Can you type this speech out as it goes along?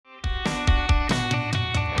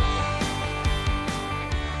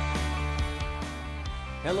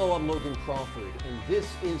Hello, I'm Logan Crawford, and this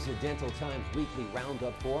is the Dental Times Weekly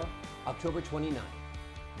Roundup for October 29th.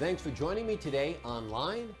 Thanks for joining me today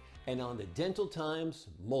online and on the Dental Times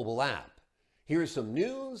mobile app. Here's some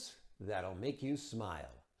news that'll make you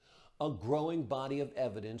smile. A growing body of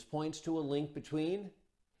evidence points to a link between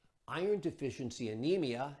iron deficiency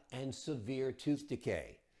anemia and severe tooth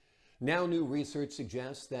decay. Now, new research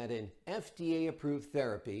suggests that an FDA-approved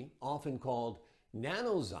therapy, often called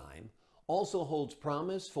Nanozymes, also holds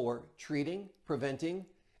promise for treating, preventing,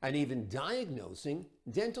 and even diagnosing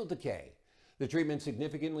dental decay. The treatment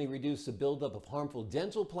significantly reduced the buildup of harmful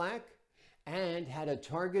dental plaque and had a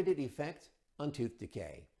targeted effect on tooth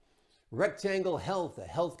decay. Rectangle Health, a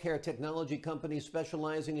healthcare technology company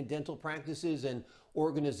specializing in dental practices and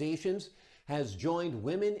organizations, has joined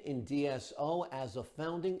Women in DSO as a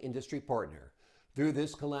founding industry partner. Through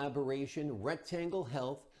this collaboration, Rectangle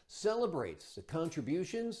Health celebrates the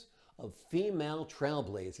contributions of female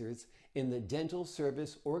trailblazers in the dental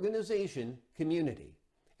service organization community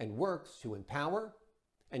and works to empower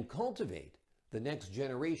and cultivate the next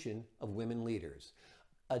generation of women leaders.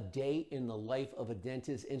 A day in the life of a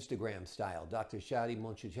dentist Instagram style. Dr. Shadi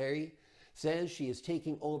Monchiteri says she is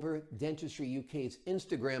taking over Dentistry UK's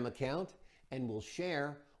Instagram account and will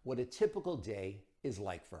share what a typical day is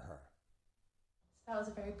like for her. That was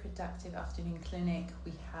a very productive afternoon clinic.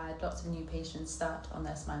 We had lots of new patients start on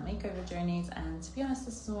their smile makeover journeys, and to be honest,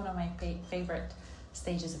 this is one of my favorite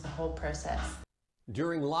stages of the whole process.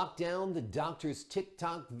 During lockdown, the doctor's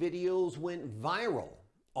TikTok videos went viral,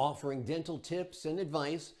 offering dental tips and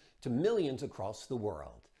advice to millions across the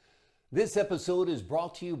world. This episode is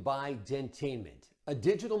brought to you by Dentainment, a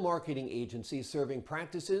digital marketing agency serving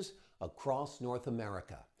practices across North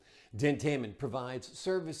America. Dentainment provides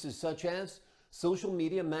services such as social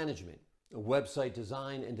media management, website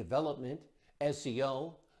design and development,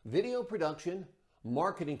 SEO, video production,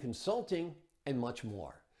 marketing consulting, and much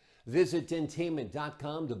more. Visit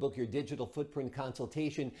Dentainment.com to book your digital footprint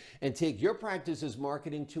consultation and take your practice's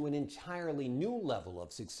marketing to an entirely new level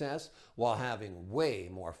of success while having way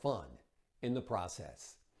more fun in the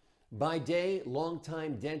process. By day,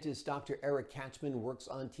 longtime dentist Dr. Eric Katzman works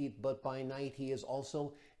on teeth, but by night he is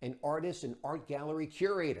also an artist and art gallery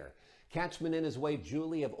curator. Katzman and his wife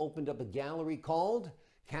Julie have opened up a gallery called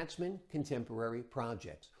Katzman Contemporary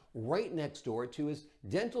Projects right next door to his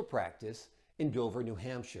dental practice in Dover, New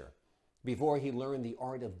Hampshire. Before he learned the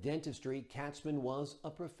art of dentistry, Katzman was a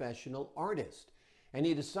professional artist, and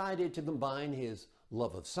he decided to combine his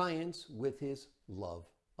love of science with his love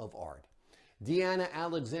of art. Deanna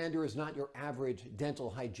Alexander is not your average dental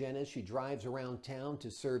hygienist. She drives around town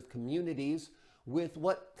to serve communities with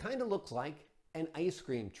what kind of looks like an ice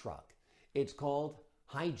cream truck. It's called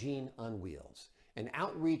Hygiene on Wheels, an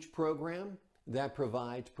outreach program that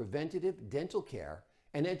provides preventative dental care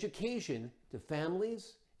and education to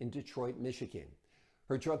families in Detroit, Michigan.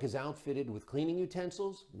 Her truck is outfitted with cleaning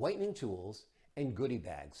utensils, whitening tools, and goodie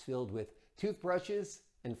bags filled with toothbrushes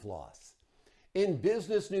and floss. In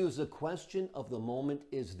business news, the question of the moment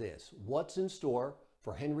is this: what's in store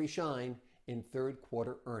for Henry Schein in third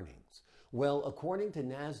quarter earnings? Well, according to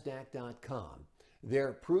NASDAQ.com,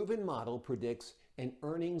 their proven model predicts an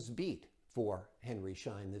earnings beat for Henry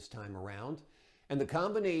Schein this time around, and the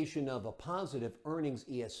combination of a positive earnings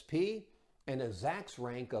ESP and a Zacks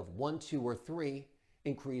rank of 1, 2, or 3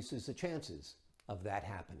 increases the chances of that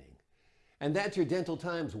happening. And that's your Dental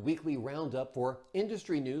Times weekly roundup for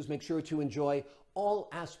industry news. Make sure to enjoy all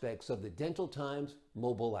aspects of the Dental Times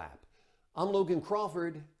mobile app. I'm Logan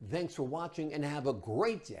Crawford. Thanks for watching and have a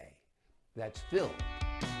great day that's filled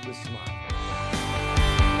with smiles.